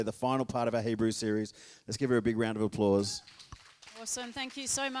The final part of our Hebrew series. Let's give her a big round of applause. Awesome. Thank you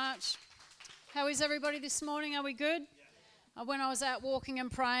so much. How is everybody this morning? Are we good? When I was out walking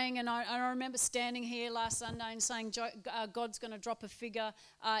and praying, and I remember standing here last Sunday and saying, God's going to drop a figure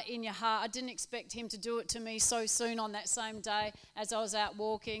in your heart. I didn't expect him to do it to me so soon on that same day as I was out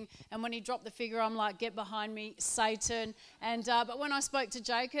walking. And when he dropped the figure, I'm like, get behind me, Satan. And but when I spoke to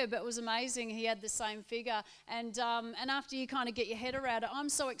Jacob, it was amazing. He had the same figure. And after you kind of get your head around it, I'm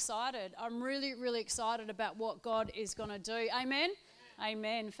so excited. I'm really, really excited about what God is going to do. Amen?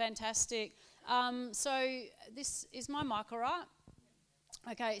 Amen. Fantastic. So this is my mic, all right?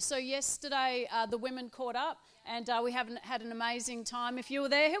 Okay, so yesterday the women caught up and we haven't had an amazing time. If you were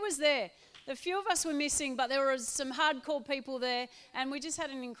there, who was there? A few of us were missing, but there were some hardcore people there, and we just had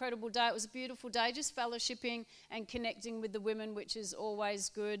an incredible day. It was a beautiful day, just fellowshipping and connecting with the women, which is always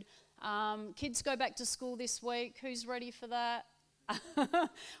good. Kids go back to school this week. Who's ready for that?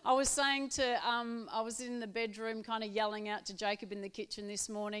 I was saying to, I was in the bedroom kind of yelling out to Jacob in the kitchen this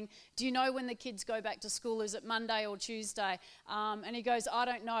morning, do you know when the kids go back to school? Is it Monday or Tuesday? And he goes, I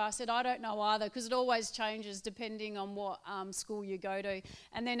don't know. I said, I don't know either, because it always changes depending on what school you go to.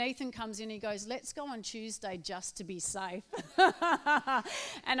 And then Ethan comes in, he goes, let's go on Tuesday just to be safe.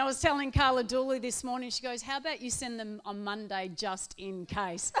 And I was telling Carla Dooley this morning, she goes, how about you send them on Monday just in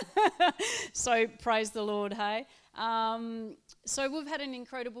case? So praise the Lord, hey? So we've had an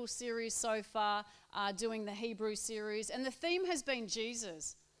incredible series so far, doing the Hebrew series, and the theme has been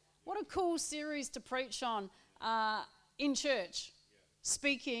Jesus. What a cool series to preach on in church,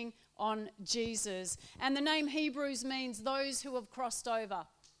 speaking on Jesus. And the name Hebrews means those who have crossed over.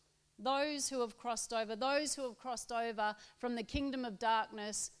 Those who have crossed over. Those who have crossed over from the kingdom of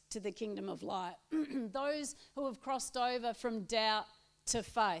darkness to the kingdom of light. Those who have crossed over from doubt to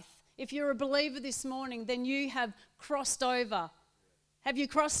faith. If you're a believer this morning, then you have crossed over. Have you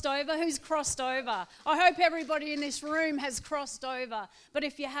crossed over? Who's crossed over? I hope everybody in this room has crossed over. But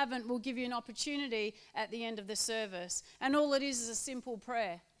if you haven't, we'll give you an opportunity at the end of the service. And all it is a simple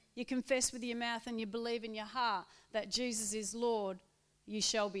prayer. You confess with your mouth and you believe in your heart that Jesus is Lord, you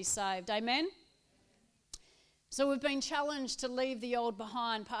shall be saved. Amen? So we've been challenged to leave the old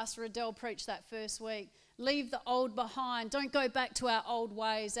behind. Pastor Adele preached that first week. Leave the old behind. Don't go back to our old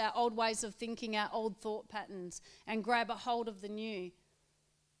ways of thinking, our old thought patterns, and grab a hold of the new.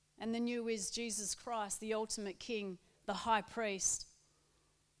 And the new is Jesus Christ, the ultimate King, the high priest,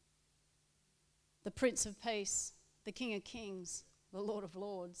 the Prince of Peace, the King of Kings, the Lord of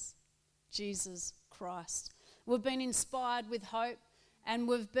Lords, Jesus Christ. We've been inspired with hope, and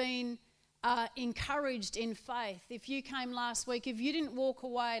we've been encouraged in faith. If you came last week, if you didn't walk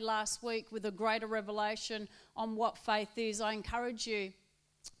away last week with a greater revelation on what faith is, I encourage you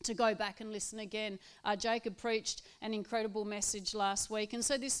to go back and listen again. Jacob preached an incredible message last week, and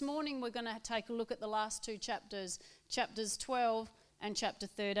so this morning we're going to take a look at the last two chapters, chapters 12 and chapter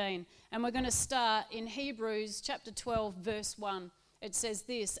 13, and we're going to start in Hebrews chapter 12 verse 1. It says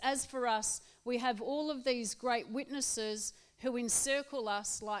this, as for us, we have all of these great witnesses who encircle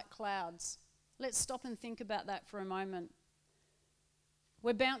us like clouds. Let's stop and think about that for a moment.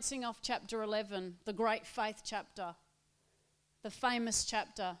 We're bouncing off chapter 11, the great faith chapter, the famous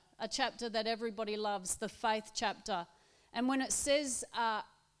chapter, a chapter that everybody loves, the faith chapter. And when it says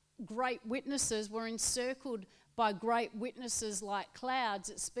great witnesses, we're encircled by great witnesses like clouds,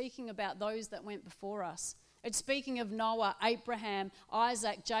 it's speaking about those that went before us. It's speaking of Noah, Abraham,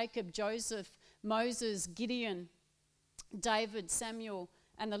 Isaac, Jacob, Joseph, Moses, Gideon, David, Samuel,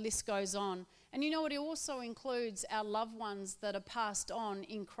 and the list goes on. And you know what? It also includes our loved ones that are passed on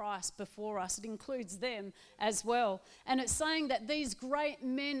in Christ before us. It includes them as well. And it's saying that these great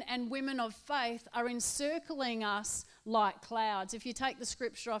men and women of faith are encircling us like clouds. If you take the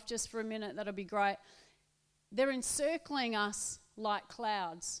scripture off just for a minute, that'll be great. They're encircling us like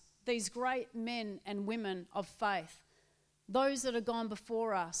clouds. These great men and women of faith. Those that have gone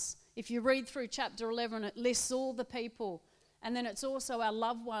before us. If you read through chapter 11, it lists all the people. And then it's also our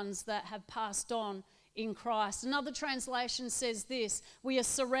loved ones that have passed on in Christ. Another translation says this, we are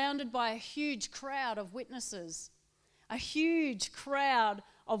surrounded by a huge crowd of witnesses. A huge crowd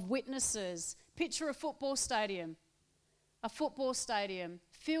of witnesses. Picture a football stadium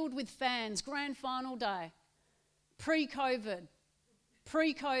filled with fans, grand final day, pre-COVID,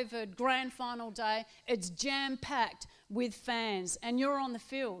 grand final day. It's jam-packed with fans, and you're on the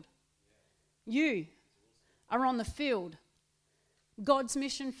field. You are on the field. God's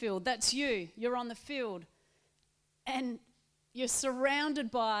mission field, that's you. You're on the field. And you're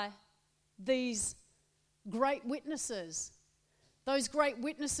surrounded by these great witnesses. Those great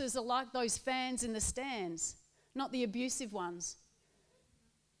witnesses are like those fans in the stands, not the abusive ones.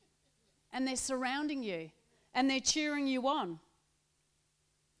 and they're surrounding you and they're cheering you on.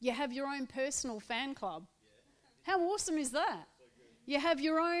 You have your own personal fan club. How awesome is that? You have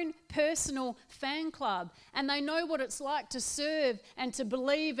your own personal fan club, and they know what it's like to serve and to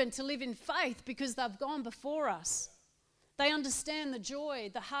believe and to live in faith because they've gone before us. They understand the joy,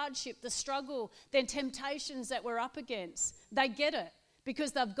 the hardship, the struggle, the temptations that we're up against. They get it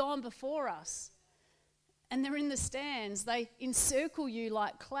because they've gone before us. And they're in the stands. They encircle you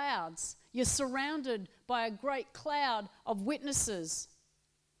like clouds. You're surrounded by a great cloud of witnesses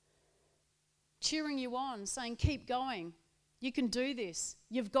cheering you on, saying, keep going. You can do this.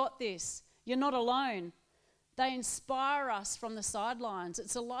 You've got this. You're not alone. They inspire us from the sidelines.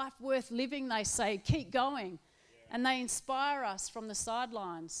 It's a life worth living, they say. Keep going. Yeah. And they inspire us from the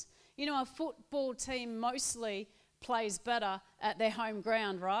sidelines. You know, a football team mostly plays better at their home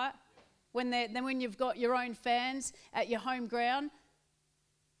ground, right? Yeah. When you've got your own fans at your home ground,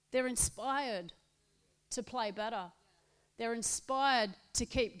 they're inspired to play better. They're inspired to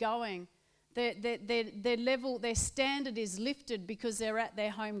keep going. Their level, their standard is lifted because they're at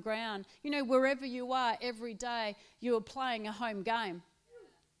their home ground. You know, wherever you are, every day you are playing a home game.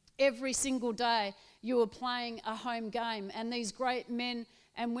 Every single day you are playing a home game. And these great men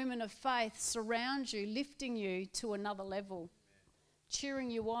and women of faith surround you, lifting you to another level,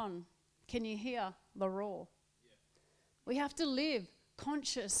 cheering you on. Can you hear the roar? We have to live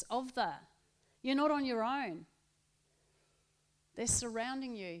conscious of that. You're not on your own. They're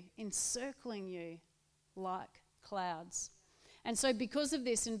surrounding you, encircling you like clouds. And so because of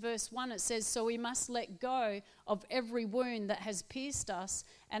this, in verse 1 it says, so we must let go of every wound that has pierced us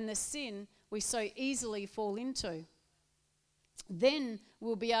and the sin we so easily fall into. Then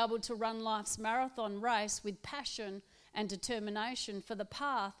we'll be able to run life's marathon race with passion and determination, for the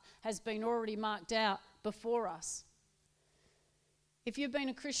path has been already marked out before us. If you've been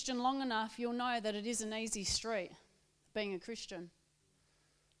a Christian long enough, you'll know that it is an easy street, being a Christian.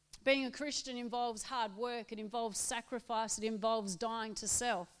 Being a Christian involves hard work, it involves sacrifice, it involves dying to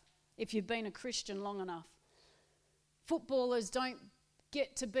self, if you've been a Christian long enough. Footballers don't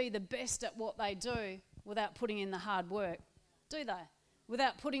get to be the best at what they do without putting in the hard work, do they?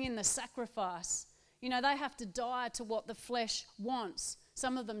 Without putting in the sacrifice. You know, they have to die to what the flesh wants.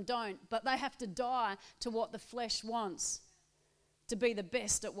 Some of them don't, but they have to die to what the flesh wants to be the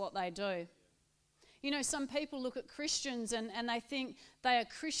best at what they do. You know, some people look at Christians and they think they are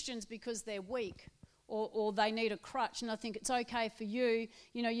Christians because they're weak or they need a crutch. And I think it's okay for you.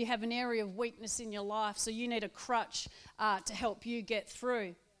 You know, you have an area of weakness in your life, so you need a crutch to help you get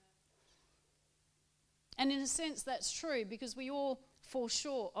through. And in a sense, that's true because we all fall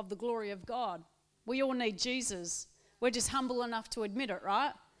short of the glory of God. We all need Jesus. We're just humble enough to admit it,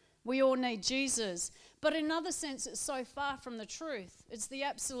 right? We all need Jesus. But in another sense, it's so far from the truth. It's the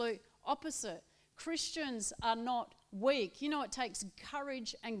absolute opposite. Christians are not weak. You know, it takes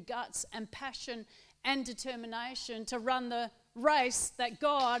courage and guts and passion and determination to run the race that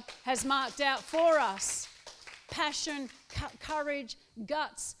God has marked out for us. Passion, courage,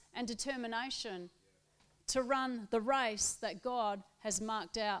 guts, and determination to run the race that God has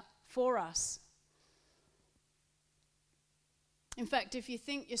marked out for us. In fact, if you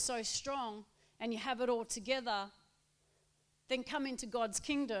think you're so strong and you have it all together, then come into God's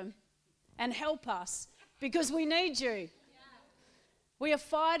kingdom and help us because we need you. Yeah. We are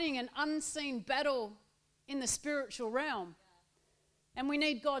fighting an unseen battle in the spiritual realm, and we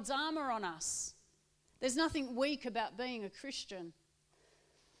need God's armor on us. There's nothing weak about being a Christian.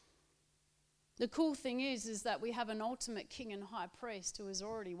 The cool thing is that we have an ultimate king and high priest who has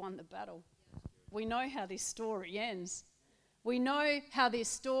already won the battle. We know how this story ends. We know how this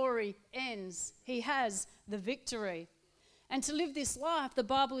story ends. He has the victory. And to live this life, the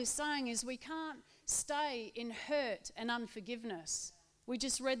Bible is saying, is we can't stay in hurt and unforgiveness. We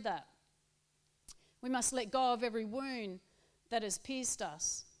just read that. We must let go of every wound that has pierced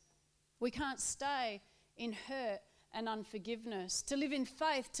us. We can't stay in hurt and unforgiveness. To live in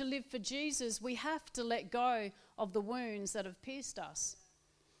faith, to live for Jesus, we have to let go of the wounds that have pierced us.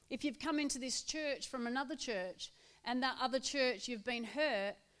 If you've come into this church from another church and that other church you've been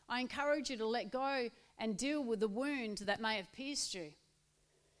hurt, I encourage you to let go and deal with the wound that may have pierced you.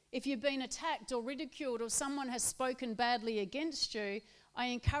 If you've been attacked or ridiculed or someone has spoken badly against you, I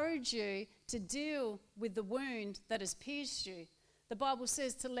encourage you to deal with the wound that has pierced you. The Bible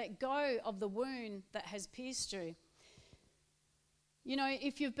says to let go of the wound that has pierced you. You know,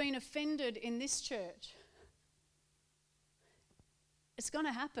 if you've been offended in this church, it's going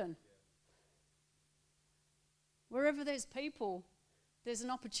to happen. Wherever there's people, there's an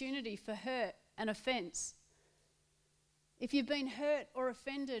opportunity for hurt and offense. If you've been hurt or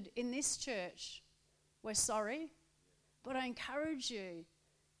offended in this church, we're sorry. But I encourage you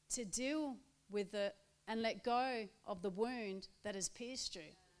to deal with it and let go of the wound that has pierced you.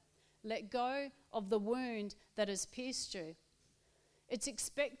 Let go of the wound that has pierced you. It's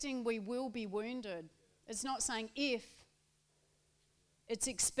expecting we will be wounded. It's not saying if. It's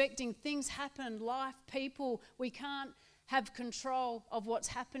expecting things happen, life, people. We can't have control of what's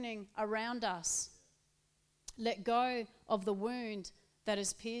happening around us. Let go of the wound that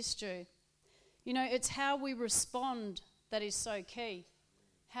has pierced you. You know, it's how we respond that is so key.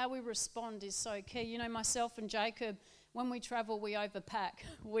 How we respond is so key. You know, myself and Jacob, when we travel, we overpack.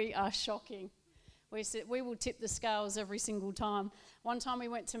 We are shocking. We will tip the scales every single time. One time we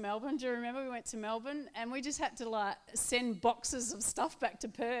went to Melbourne. Do you remember we went to Melbourne? And we just had to send boxes of stuff back to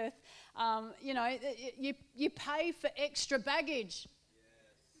Perth. You know, you pay for extra baggage.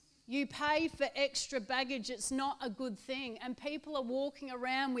 You pay for extra baggage. It's not a good thing. And people are walking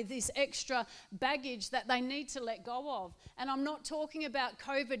around with this extra baggage that they need to let go of. And I'm not talking about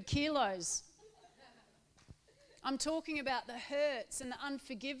COVID kilos. I'm talking about the hurts and the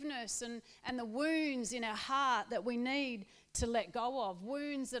unforgiveness and the wounds in our heart that we need to let go of.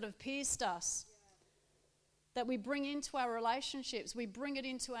 Wounds that have pierced us. That we bring into our relationships. We bring it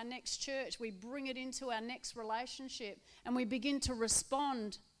into our next church. We bring it into our next relationship. And we begin to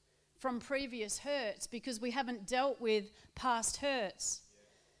respond from previous hurts because we haven't dealt with past hurts.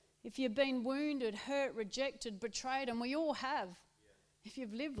 If you've been wounded, hurt, rejected, betrayed, and we all have. If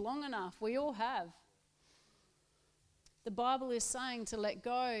you've lived long enough, we all have. The Bible is saying to let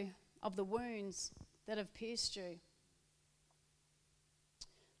go of the wounds that have pierced you.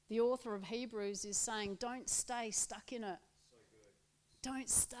 The author of Hebrews is saying, don't stay stuck in it. Don't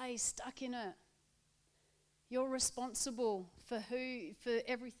stay stuck in it. You're responsible for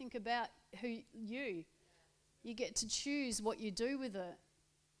everything about you. You get to choose what you do with it.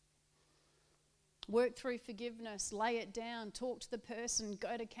 Work through forgiveness, lay it down, talk to the person,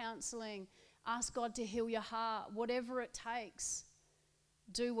 go to counselling, ask God to heal your heart, whatever it takes.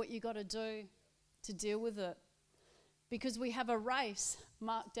 Do what you got to do to deal with it. Because we have a race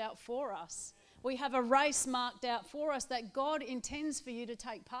marked out for us. We have a race marked out for us that God intends for you to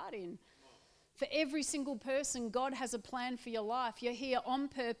take part in. For every single person, God has a plan for your life. You're here on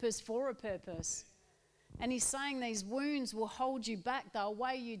purpose for a purpose. And he's saying these wounds will hold you back. They'll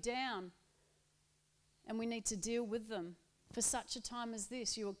weigh you down. And we need to deal with them. For such a time as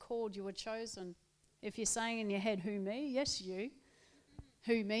this, you were called, you were chosen. If you're saying in your head, who, me? Yes, you.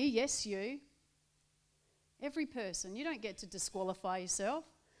 Who, me? Yes, you. Every person. You don't get to disqualify yourself.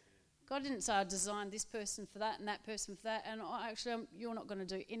 God didn't say, I designed this person for that and that person for that, and you're not going to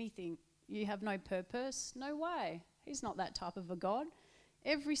do anything. You have no purpose. No way. He's not that type of a God.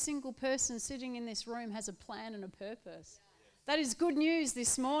 Every single person sitting in this room has a plan and a purpose. That is good news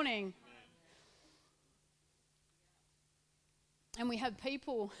this morning. And we have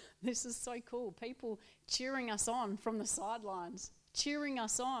people, this is so cool, people cheering us on from the sidelines, cheering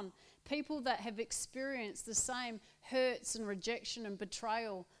us on. People that have experienced the same hurts and rejection and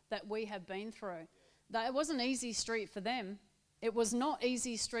betrayal that we have been through. It wasn't an easy street for them. It was not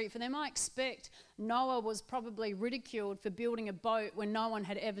easy street for them. I expect Noah was probably ridiculed for building a boat when no one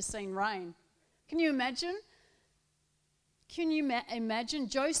had ever seen rain. Can you imagine? Can you imagine?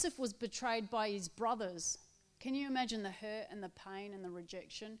 Joseph was betrayed by his brothers. Can you imagine the hurt and the pain and the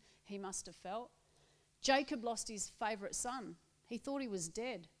rejection he must have felt? Jacob lost his favourite son. He thought he was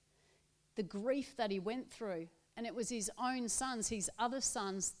dead. The grief that he went through, and it was his own sons, his other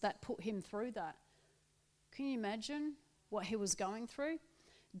sons, that put him through that. Can you imagine what he was going through?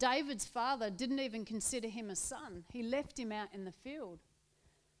 David's father didn't even consider him a son. He left him out in the field.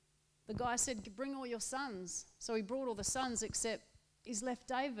 The guy said, bring all your sons. So he brought all the sons, except he's left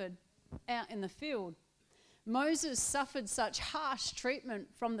David out in the field. Moses suffered such harsh treatment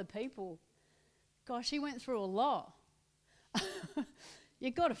from the people. Gosh, he went through a lot.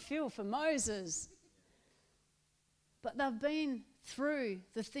 You've got to feel for Moses. But they've been through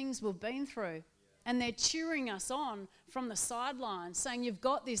the things we've been through. And they're cheering us on from the sidelines, saying, you've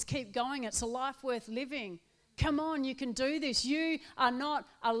got this, keep going, it's a life worth living. Come on, you can do this. You are not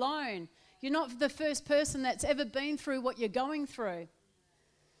alone. You're not the first person that's ever been through what you're going through.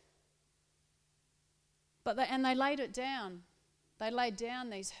 And they laid it down. They laid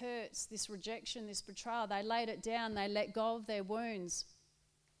down these hurts, this rejection, this betrayal. They laid it down. They let go of their wounds.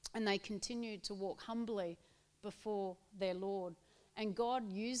 And they continued to walk humbly before their Lord. And God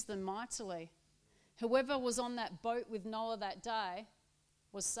used them mightily. Whoever was on that boat with Noah that day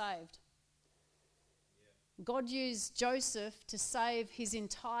was saved. God used Joseph to save his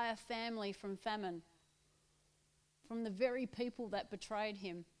entire family from famine. from the very people that betrayed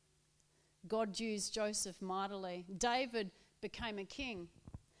him. God used Joseph mightily. David became a king.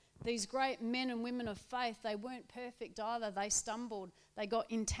 These great men and women of faith, they weren't perfect either. They stumbled. They got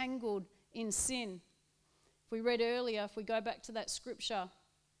entangled in sin. If we read earlier, if we go back to that scripture,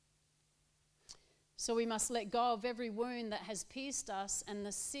 so we must let go of every wound that has pierced us and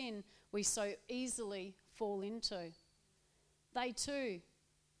the sin we so easily fall into. They too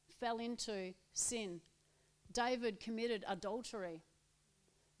fell into sin. David committed adultery.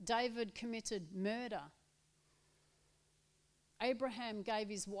 David committed murder. Abraham gave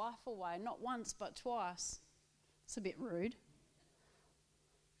his wife away, not once but twice. It's a bit rude.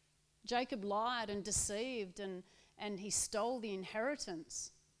 Jacob lied and deceived and he stole the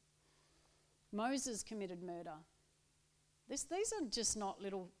inheritance. Moses committed murder. These are just not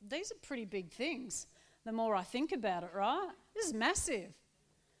little, these are pretty big things. The more I think about it, right? This is massive.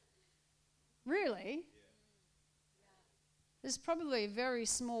 Really? There's probably a very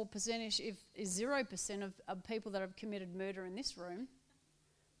small percentage, if 0% of people that have committed murder in this room.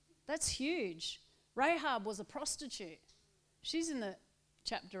 That's huge. Rahab was a prostitute. She's in the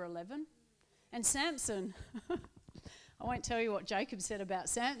chapter 11. And Samson, I won't tell you what Jacob said about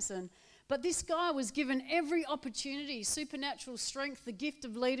Samson, but this guy was given every opportunity, supernatural strength, the gift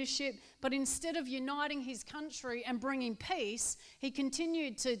of leadership, but instead of uniting his country and bringing peace, he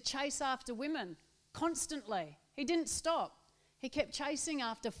continued to chase after women constantly. He didn't stop. He kept chasing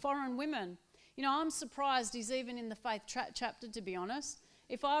after foreign women. You know, I'm surprised he's even in the faith chapter, to be honest.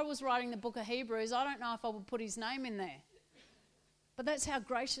 If I was writing the book of Hebrews, I don't know if I would put his name in there. But that's how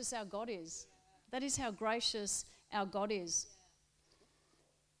gracious our God is. That is how gracious our God is.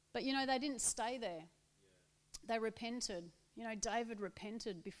 But, you know, they didn't stay there. They repented. You know, David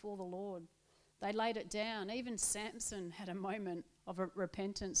repented before the Lord. They laid it down. Even Samson had a moment of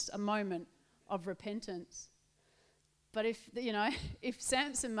repentance, But if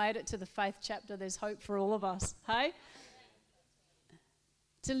Samson made it to the faith chapter, there's hope for all of us, hey?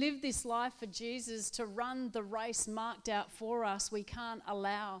 To live this life for Jesus, to run the race marked out for us, we can't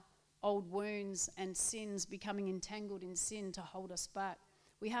allow old wounds and sins becoming entangled in sin to hold us back.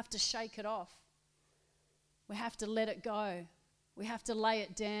 We have to shake it off. We have to let it go. We have to lay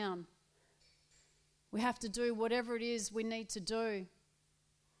it down. We have to do whatever it is we need to do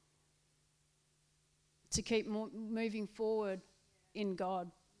to keep moving forward in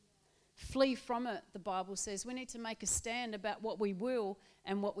God. Flee from it, the Bible says. We need to make a stand about what we will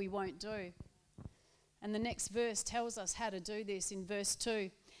and what we won't do. And the next verse tells us how to do this in verse 2.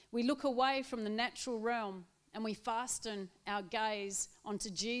 We look away from the natural realm and we fasten our gaze onto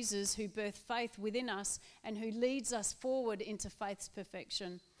Jesus, who birthed faith within us and who leads us forward into faith's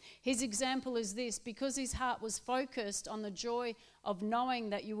perfection. His example is this: because his heart was focused on the joy of knowing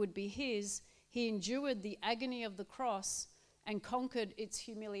that you would be his, he endured the agony of the cross and conquered its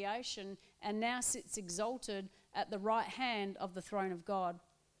humiliation, and now sits exalted at the right hand of the throne of God.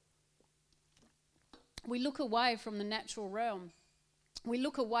 We look away from the natural realm. We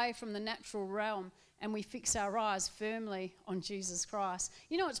look away from the natural realm and we fix our eyes firmly on Jesus Christ.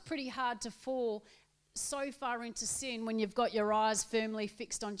 You know, it's pretty hard to fall so far into sin when you've got your eyes firmly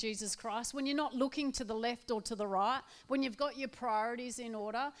fixed on Jesus Christ, when you're not looking to the left or to the right, when you've got your priorities in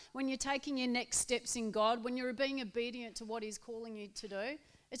order, when you're taking your next steps in God, when you're being obedient to what he's calling you to do.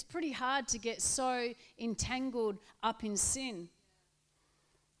 It's pretty hard to get so entangled up in sin.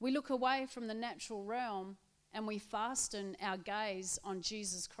 We look away from the natural realm and we fasten our gaze on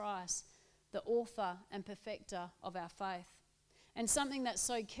Jesus Christ, the author and perfecter of our faith. And something that's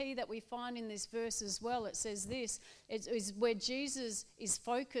so key that we find in this verse as well, it says this, it is where Jesus is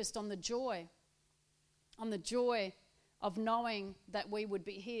focused on the joy of knowing that we would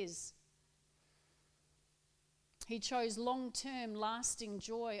be his. He chose long-term, lasting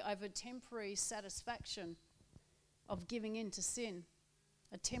joy over temporary satisfaction of giving in to sin,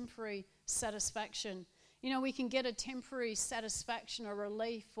 a temporary satisfaction. You know, we can get a temporary satisfaction or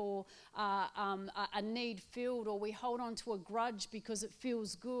relief or a need filled, or we hold on to a grudge because it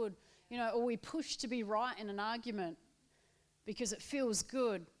feels good, you know, or we push to be right in an argument because it feels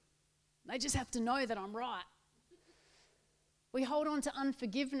good. They just have to know that I'm right. We hold on to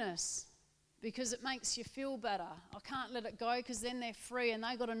unforgiveness because it makes you feel better. I can't let it go because then they're free and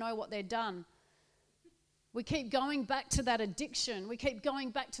they got to know what they've done. We keep going back to that addiction. We keep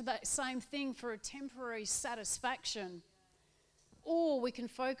going back to that same thing for a temporary satisfaction. Or we can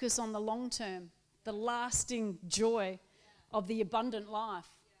focus on the long term, the lasting joy of the abundant life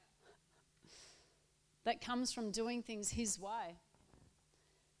that comes from doing things his way.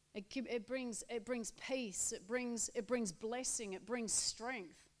 It brings peace. It brings blessing. It brings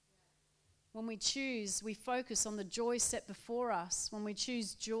strength. When we choose, we focus on the joy set before us. When we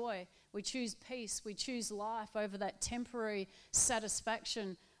choose joy, we choose peace, we choose life over that temporary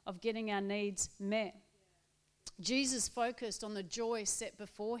satisfaction of getting our needs met. Jesus focused on the joy set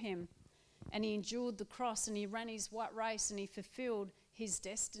before him, and he endured the cross, and he ran his white race, and he fulfilled his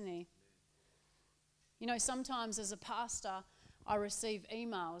destiny. You know, sometimes as a pastor, I receive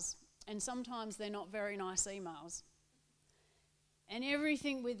emails, and sometimes they're not very nice emails. And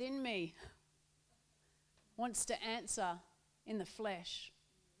everything within me wants to answer in the flesh.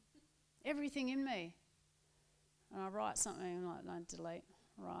 Everything in me. And I write something like, no, delete,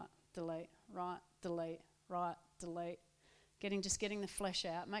 write, delete, write, delete, write, delete. Just getting the flesh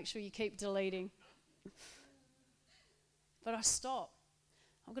out. Make sure you keep deleting. But I stop.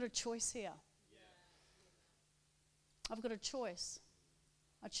 I've got a choice here. I've got a choice.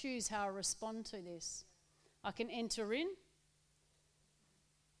 I choose how I respond to this. I can enter in,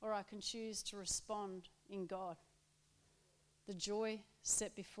 or I can choose to respond in God. The joy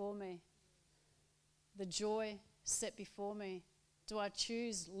set before me. The joy set before me. Do I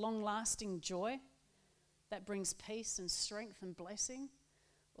choose long-lasting joy that brings peace and strength and blessing?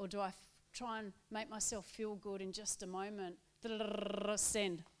 Or do I try and make myself feel good in just a moment?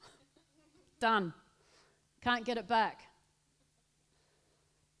 Send. Done. Can't get it back.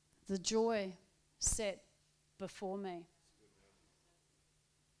 The joy set before me.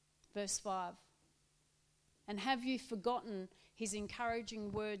 Verse 5. And have you forgotten his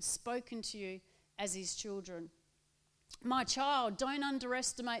encouraging words spoken to you as his children? My child, don't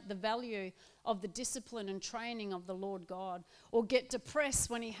underestimate the value of the discipline and training of the Lord God, or get depressed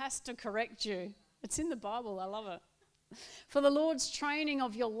when he has to correct you. It's in the Bible, I love it. For the Lord's training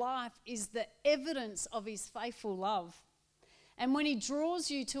of your life is the evidence of his faithful love. And when he draws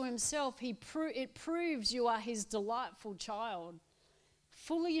you to himself, it proves you are his delightful child.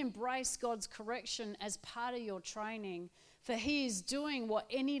 Fully embrace God's correction as part of your training, for he is doing what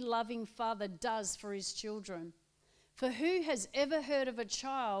any loving father does for his children. For who has ever heard of a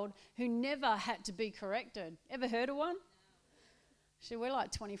child who never had to be corrected? Ever heard of one? See, we're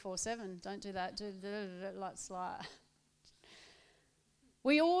like 24/7. Don't do that.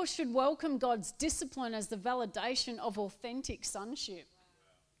 We all should welcome God's discipline as the validation of authentic sonship.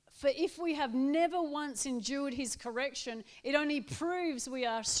 For if we have never once endured his correction, it only proves we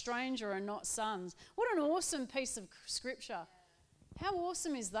are a stranger and not sons. What an awesome piece of scripture. How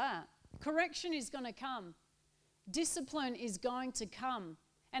awesome is that? Correction is going to come. Discipline is going to come.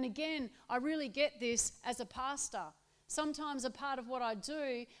 And again, I really get this as a pastor. Sometimes a part of what I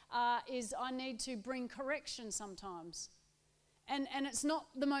do is I need to bring correction sometimes. And it's not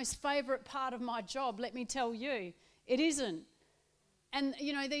the most favourite part of my job, let me tell you. It isn't. And,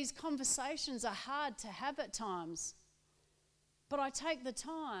 you know, these conversations are hard to have at times. But I take the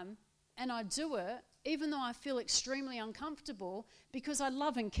time and I do it, even though I feel extremely uncomfortable, because I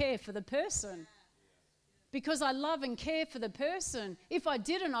love and care for the person. Because I love and care for the person. If I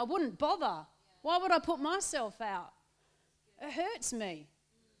didn't, I wouldn't bother. Why would I put myself out? It hurts me.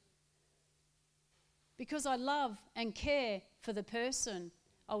 Because I love and care for the person,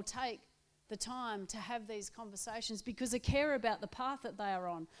 I'll take the time to have these conversations because I care about the path that they are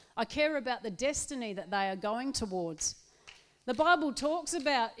on. I care about the destiny that they are going towards. The Bible talks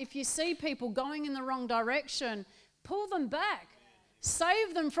about if you see people going in the wrong direction, pull them back.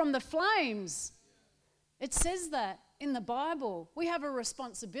 Save them from the flames. It says that in the Bible. We have a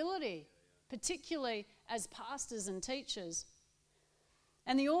responsibility, particularly as pastors and teachers.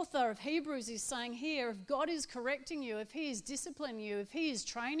 And the author of Hebrews is saying here, if God is correcting you, if he is disciplining you, if he is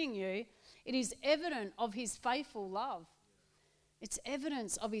training you, it is evident of his faithful love. It's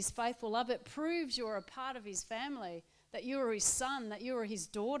evidence of his faithful love. It proves you're a part of his family, that you are his son, that you are his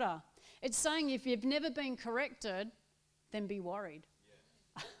daughter. It's saying if you've never been corrected, then be worried.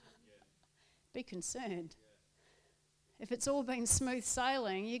 Yeah. Be concerned. Yeah. If it's all been smooth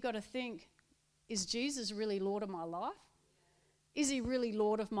sailing, you've got to think, is Jesus really Lord of my life? Is he really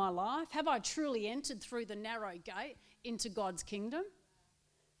Lord of my life? Have I truly entered through the narrow gate into God's kingdom?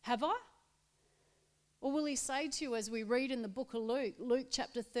 Have I? Or will he say to you, as we read in the book of Luke, Luke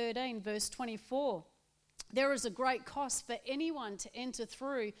chapter 13, verse 24, there is a great cost for anyone to enter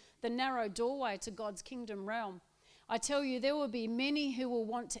through the narrow doorway to God's kingdom realm. I tell you, there will be many who will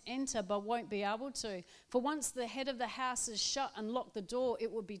want to enter but won't be able to. For once the head of the house is shut and locked the door, it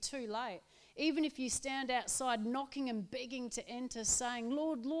will be too late. Even if you stand outside knocking and begging to enter, saying,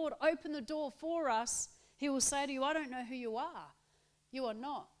 Lord, Lord, open the door for us, he will say to you, I don't know who you are. You are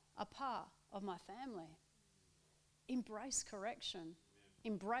not a part of my family. Embrace correction.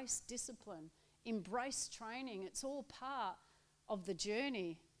 Embrace discipline. Embrace training. It's all part of the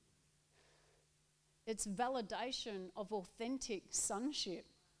journey. It's validation of authentic sonship,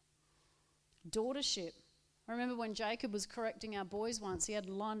 daughtership. I remember when Jacob was correcting our boys once, he had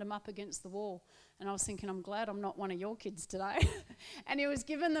lined them up against the wall. And I was thinking, I'm glad I'm not one of your kids today. And he was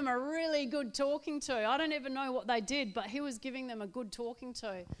giving them a really good talking to. I don't even know what they did, but he was giving them a good talking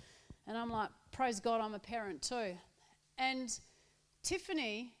to. And I'm like, praise God, I'm a parent too. And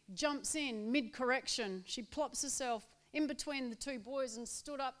Tiffany jumps in mid-correction. She plops herself in between the two boys and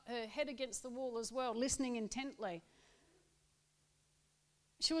stood up, her head against the wall as well, listening intently.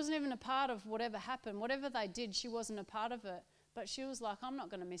 She wasn't even a part of whatever happened. Whatever they did, she wasn't a part of it. But she was like, I'm not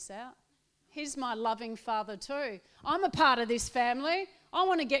going to miss out. He's my loving father too. I'm a part of this family. I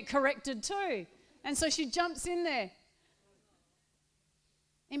want to get corrected too. And so she jumps in there.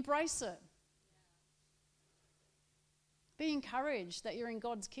 Embrace it. Be encouraged that you're in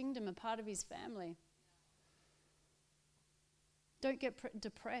God's kingdom, a part of his family. Don't get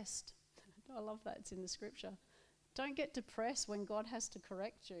depressed. I love that, it's in the scripture. Don't get depressed when God has to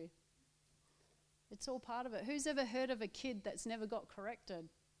correct you. It's all part of it. Who's ever heard of a kid that's never got corrected?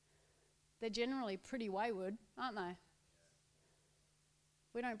 They're generally pretty wayward, aren't they?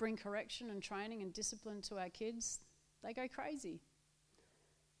 We don't bring correction and training and discipline to our kids. They go crazy.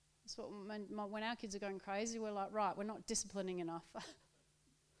 That's what when our kids are going crazy, we're like, right, we're not disciplining enough.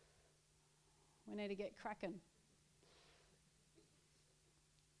 We need to get cracking.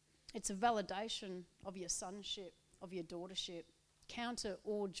 It's a validation of your sonship, of your daughtership. Count it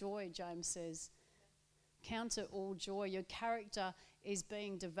all joy, James says. Count it all joy. Your character is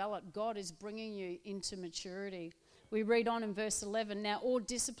being developed. God is bringing you into maturity. We read on in verse 11, now all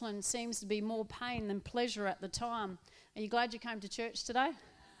discipline seems to be more pain than pleasure at the time. Are you glad you came to church today?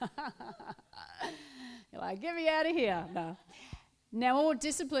 You're like, get me out of here. No. Now all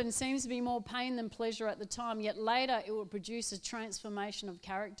discipline seems to be more pain than pleasure at the time, yet later it will produce a transformation of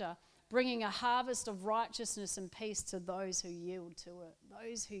character, bringing a harvest of righteousness and peace to those who yield to it.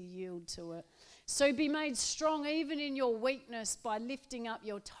 Those who yield to it. So be made strong even in your weakness by lifting up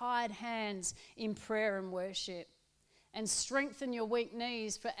your tired hands in prayer and worship. And strengthen your weak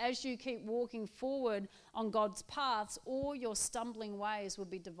knees, for as you keep walking forward on God's paths, all your stumbling ways will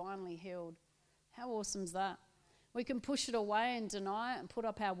be divinely healed. How awesome is that? We can push it away and deny it and put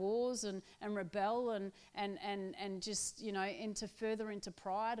up our walls and rebel and just, into further into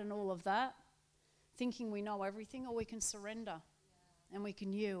pride and all of that, thinking we know everything, or we can surrender and we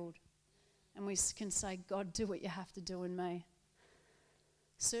can yield and we can say, God, do what you have to do in me.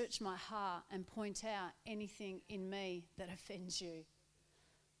 Search my heart and point out anything in me that offends you.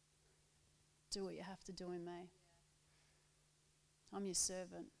 Do what you have to do in me. I'm your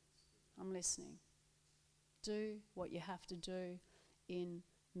servant. I'm listening. Do what you have to do in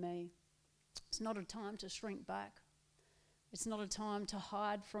me. It's not a time to shrink back. It's not a time to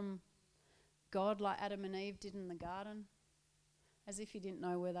hide from God like Adam and Eve did in the garden, as if he didn't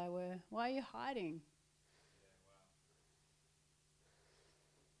know where they were. Why are you hiding?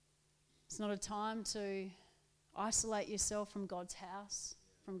 It's not a time to isolate yourself from God's house,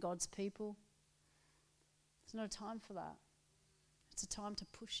 from God's people. It's not a time for that. It's a time to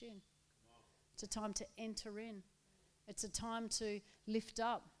push in. It's a time to enter in. It's a time to lift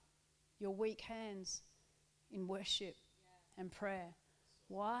up your weak hands in worship and prayer.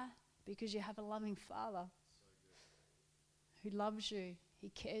 Why? Because you have a loving Father who loves you. He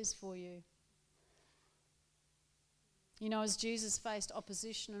cares for you. As Jesus faced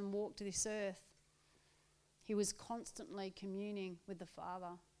opposition and walked this earth, he was constantly communing with the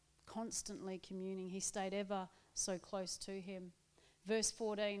Father, constantly communing. He stayed ever so close to him. Verse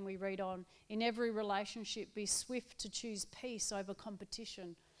 14, we read on, in every relationship be swift to choose peace over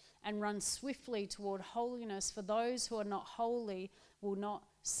competition and run swiftly toward holiness, for those who are not holy will not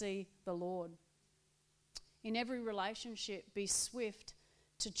see the Lord. In every relationship be swift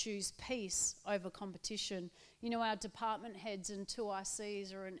to choose peace over competition. Our department heads and 2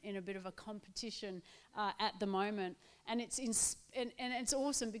 ICs are in a bit of a competition at the moment. And it's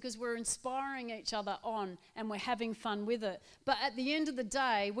awesome because we're inspiring each other on and we're having fun with it. But at the end of the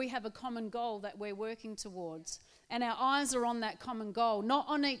day, we have a common goal that we're working towards. And our eyes are on that common goal, not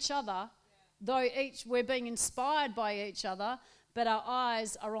on each other, though we're being inspired by each other, but our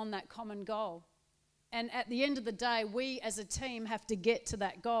eyes are on that common goal. And at the end of the day, we as a team have to get to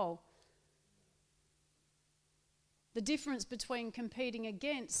that goal. The difference between competing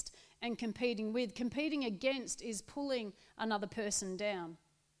against and competing against is pulling another person down.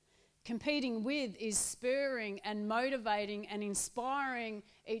 Competing with is spurring and motivating and inspiring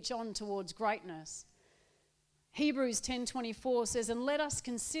each on towards greatness. Hebrews 10:24 says, and let us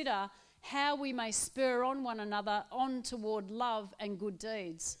consider how we may spur on one another on toward love and good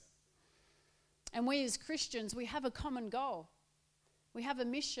deeds. And we as Christians, we have a common goal. We have a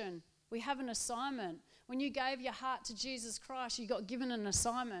mission. We have an assignment. When you gave your heart to Jesus Christ, you got given an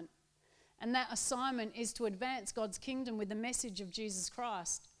assignment. And that assignment is to advance God's kingdom with the message of Jesus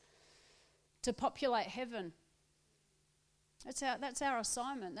Christ, to populate heaven. That's our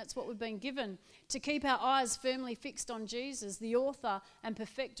assignment. That's what we've been given, to keep our eyes firmly fixed on Jesus, the author and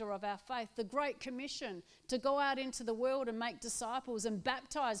perfecter of our faith. The Great Commission, to go out into the world and make disciples and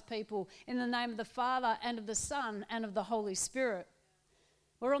baptize people in the name of the Father and of the Son and of the Holy Spirit.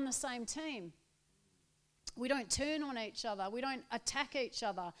 We're on the same team. We don't turn on each other. We don't attack each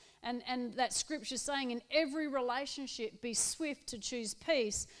other. And that scripture saying, in every relationship, be swift to choose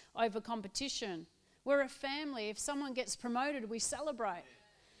peace over competition. We're a family. If someone gets promoted, we celebrate.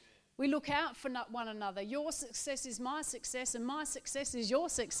 We look out for one another. Your success is my success, and my success is your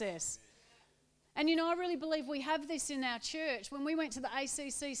success. And you know, I really believe we have this in our church. When we went to the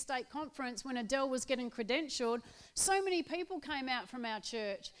ACC State Conference, when Adele was getting credentialed, so many people came out from our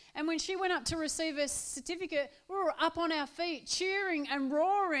church. And when she went up to receive her certificate, we were up on our feet, cheering and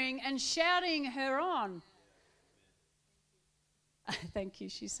roaring and shouting her on. Thank you,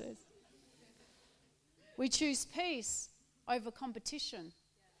 she says. We choose peace over competition.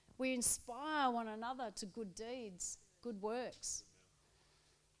 We inspire one another to good deeds, good works.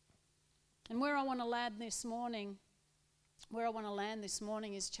 And where I want to land this morning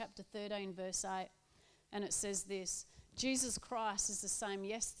is chapter 13, verse 8. And it says this: Jesus Christ is the same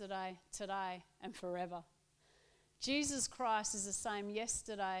yesterday, today, and forever. Jesus Christ is the same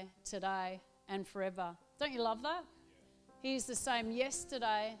yesterday, today, and forever. Don't you love that? He is the same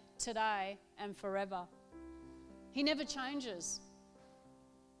yesterday, today, and forever. He never changes.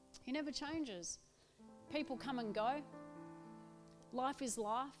 He never changes. People come and go. Life is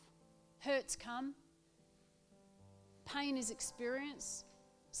life. Hurts come. Pain is experienced.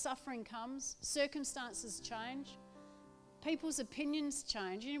 Suffering comes. Circumstances change. People's opinions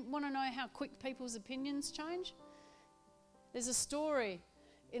change. You want to know how quick people's opinions change? There's a story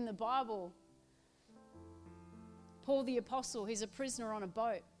in the Bible. Paul the Apostle, he's a prisoner on a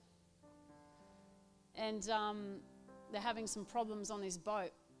boat. And they're having some problems on his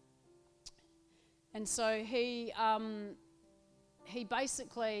boat. And so he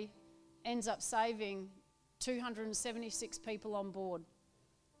basically ends up saving 276 people on board.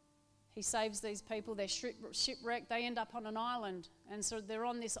 He saves these people. They're shipwrecked. They end up on an island. And so they're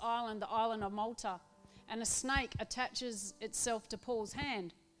on this island, the island of Malta. And a snake attaches itself to Paul's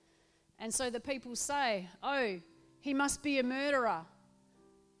hand. And so the people say, oh, he must be a murderer.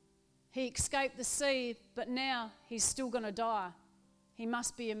 He escaped the sea, but now he's still going to die. He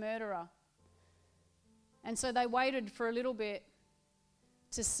must be a murderer. And so they waited for a little bit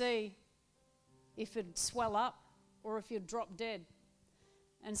to see if it'd swell up or if he'd drop dead.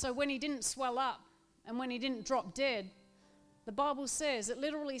 And so when he didn't swell up and when he didn't drop dead, the Bible says, it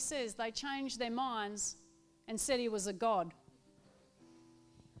literally says, they changed their minds and said he was a god.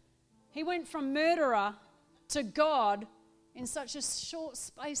 He went from murderer to God in such a short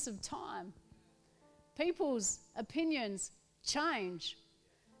space of time. People's opinions change.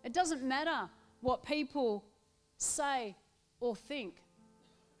 It doesn't matter what people say or think.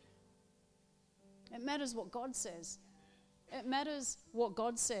 It matters what God says. It matters what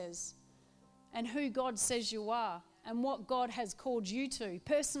God says and who God says you are and what God has called you to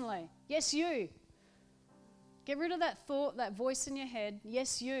personally. Yes, you. Get rid of that thought, that voice in your head.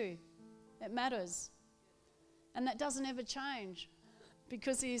 Yes, you. It matters. And that doesn't ever change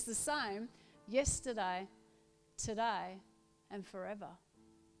because he is the same yesterday, today, and forever.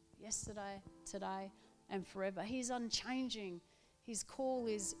 Yesterday, today, and forever. He's unchanging. His call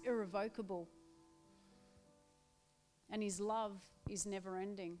is irrevocable. And his love is never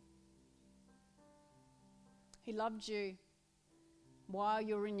ending. He loved you while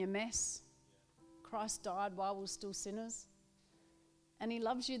you're in your mess. Christ died while we're still sinners. And he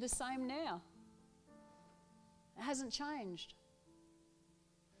loves you the same now. It hasn't changed.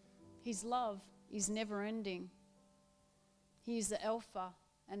 His love is never ending. He is the Alpha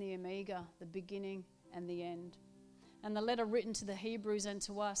and the Omega, the beginning and the end. And the letter written to the Hebrews and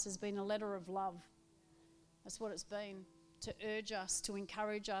to us has been a letter of love. That's what it's been, to urge us, to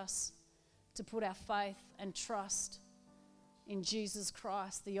encourage us, to put our faith and trust in Jesus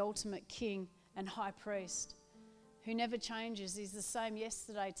Christ, the ultimate King and High Priest, who never changes. He's the same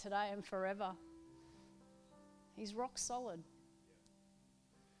yesterday, today, and forever. He's rock solid.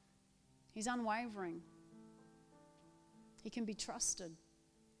 He's unwavering. He can be trusted.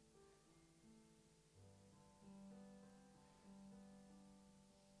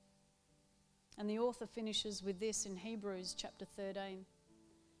 And the author finishes with this in Hebrews chapter 13,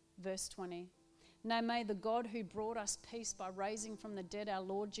 verse 20. Nay, may the God who brought us peace by raising from the dead our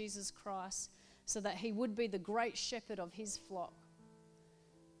Lord Jesus Christ, so that he would be the great shepherd of his flock.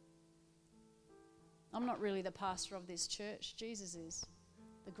 I'm not really the pastor of this church. Jesus is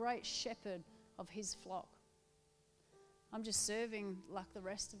the great shepherd of his flock. I'm just serving like the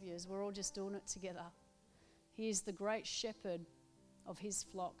rest of you, as we're all just doing it together. He is the great shepherd of his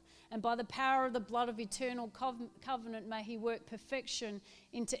flock. And by the power of the blood of eternal covenant, may he work perfection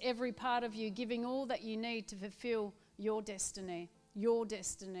into every part of you, giving all that you need to fulfill your destiny,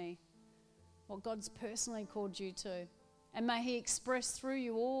 what God's personally called you to. And may he express through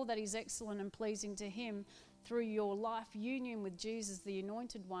you all that is excellent and pleasing to him through your life union with Jesus, the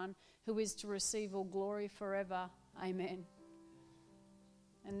Anointed One, who is to receive all glory forever. Amen.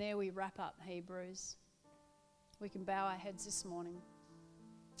 And there we wrap up Hebrews. We can bow our heads this morning.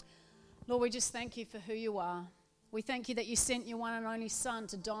 Lord, we just thank you for who you are. We thank you that you sent your one and only Son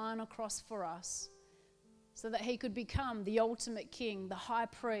to die on a cross for us, so that he could become the ultimate King, the high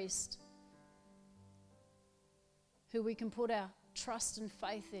priest, who we can put our trust and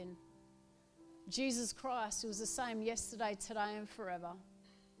faith in. Jesus Christ, who was the same yesterday, today, and forever,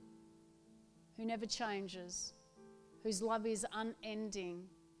 who never changes, whose love is unending.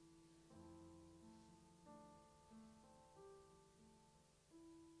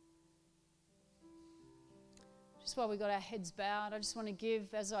 Just while we got our heads bowed, I just want to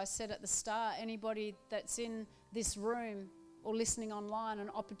give, as I said at the start, anybody that's in this room or listening online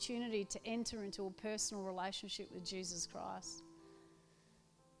an opportunity to enter into a personal relationship with Jesus Christ.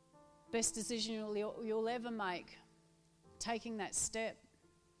 Best decision you'll ever make, taking that step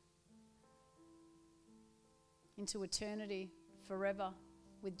into eternity forever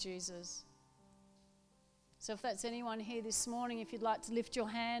with Jesus. So if that's anyone here this morning, if you'd like to lift your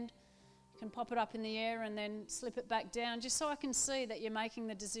hand, you can pop it up in the air and then slip it back down, just so I can see that you're making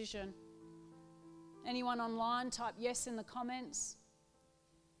the decision. Anyone online, type yes in the comments.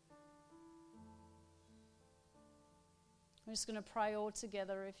 I'm just going to pray all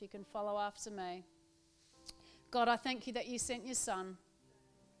together, if you can follow after me. God, I thank you that you sent your Son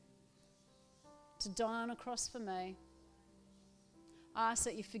to die on a cross for me. I ask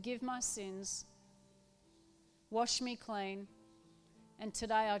that you forgive my sins, wash me clean, and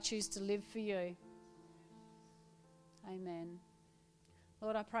today I choose to live for you. Amen.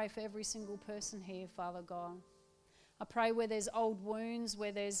 Lord, I pray for every single person here, Father God. I pray where there's old wounds,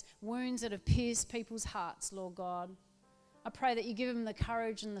 where there's wounds that have pierced people's hearts, Lord God. I pray that you give them the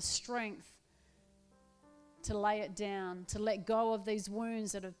courage and the strength to lay it down, to let go of these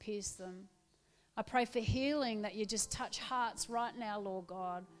wounds that have pierced them. I pray for healing, that you just touch hearts right now, Lord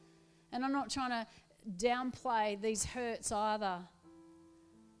God. And I'm not trying to downplay these hurts either.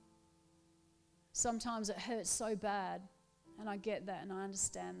 Sometimes it hurts so bad, and I get that and I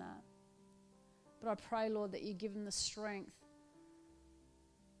understand that. But I pray, Lord, that you give them the strength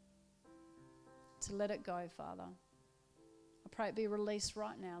to let it go, Father. I pray it be released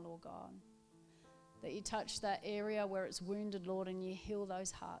right now, Lord God. That you touch that area where it's wounded, Lord, and you heal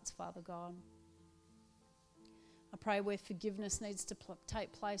those hearts, Father God. I pray where forgiveness needs to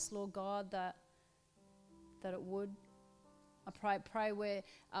take place, Lord God, that it would. I pray where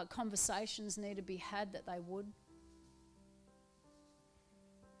conversations need to be had, that they would.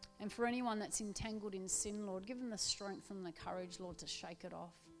 And for anyone that's entangled in sin, Lord, give them the strength and the courage, Lord, to shake it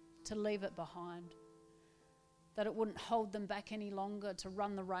off, to leave it behind. That it wouldn't hold them back any longer to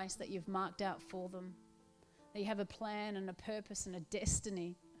run the race that you've marked out for them. That you have a plan and a purpose and a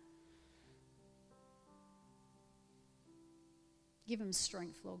destiny. Give them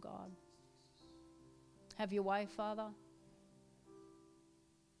strength, Lord God. Have your way, Father.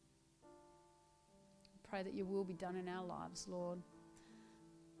 Pray that your will be done in our lives, Lord.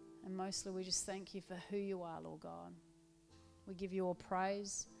 And mostly we just thank you for who you are, Lord God. We give you all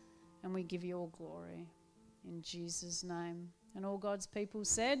praise and we give you all glory. In Jesus' name. And all God's people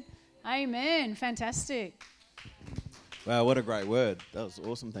said, amen. Fantastic. Wow, what a great word. That was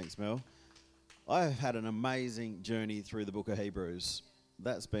awesome. Thanks, Mel. I've had an amazing journey through the book of Hebrews.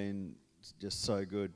 That's been just so good.